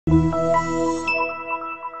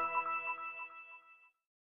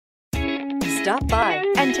Stop by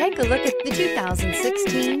and take a look at the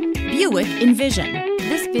 2016 Buick Envision.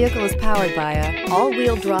 This vehicle is powered by a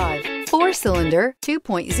all-wheel drive, 4-cylinder,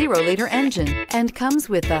 2.0-liter engine and comes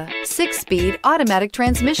with a 6-speed automatic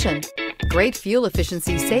transmission. Great fuel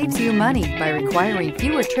efficiency saves you money by requiring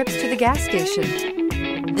fewer trips to the gas station.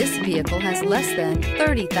 This vehicle has less than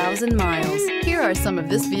 30,000 miles. Here are some of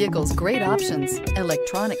this vehicle's great options: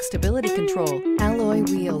 electronic stability control, alloy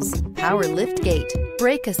wheels, power lift gate,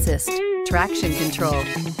 brake assist, traction control,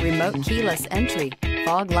 remote keyless entry,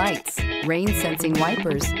 fog lights, rain sensing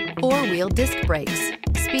wipers, 4-wheel disc brakes,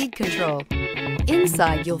 speed control.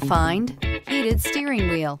 Inside you'll find heated steering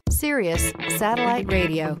wheel, Sirius satellite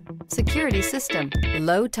radio, security system,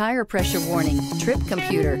 low tire pressure warning, trip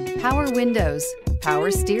computer, power windows,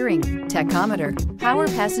 power steering, tachometer, power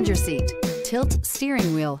passenger seat, tilt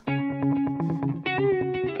steering wheel.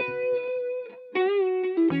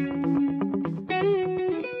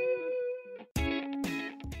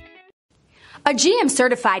 A GM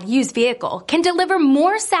certified used vehicle can deliver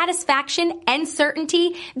more satisfaction and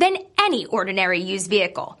certainty than any ordinary used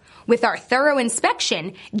vehicle. With our thorough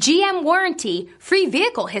inspection, GM warranty, free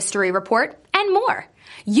vehicle history report, and more.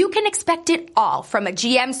 You can expect it all from a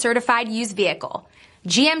GM certified used vehicle.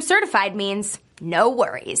 GM certified means no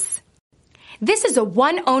worries. This is a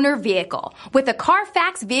one-owner vehicle with a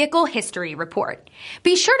Carfax Vehicle History Report.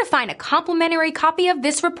 Be sure to find a complimentary copy of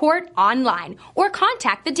this report online or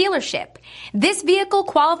contact the dealership. This vehicle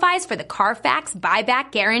qualifies for the Carfax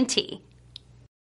Buyback Guarantee.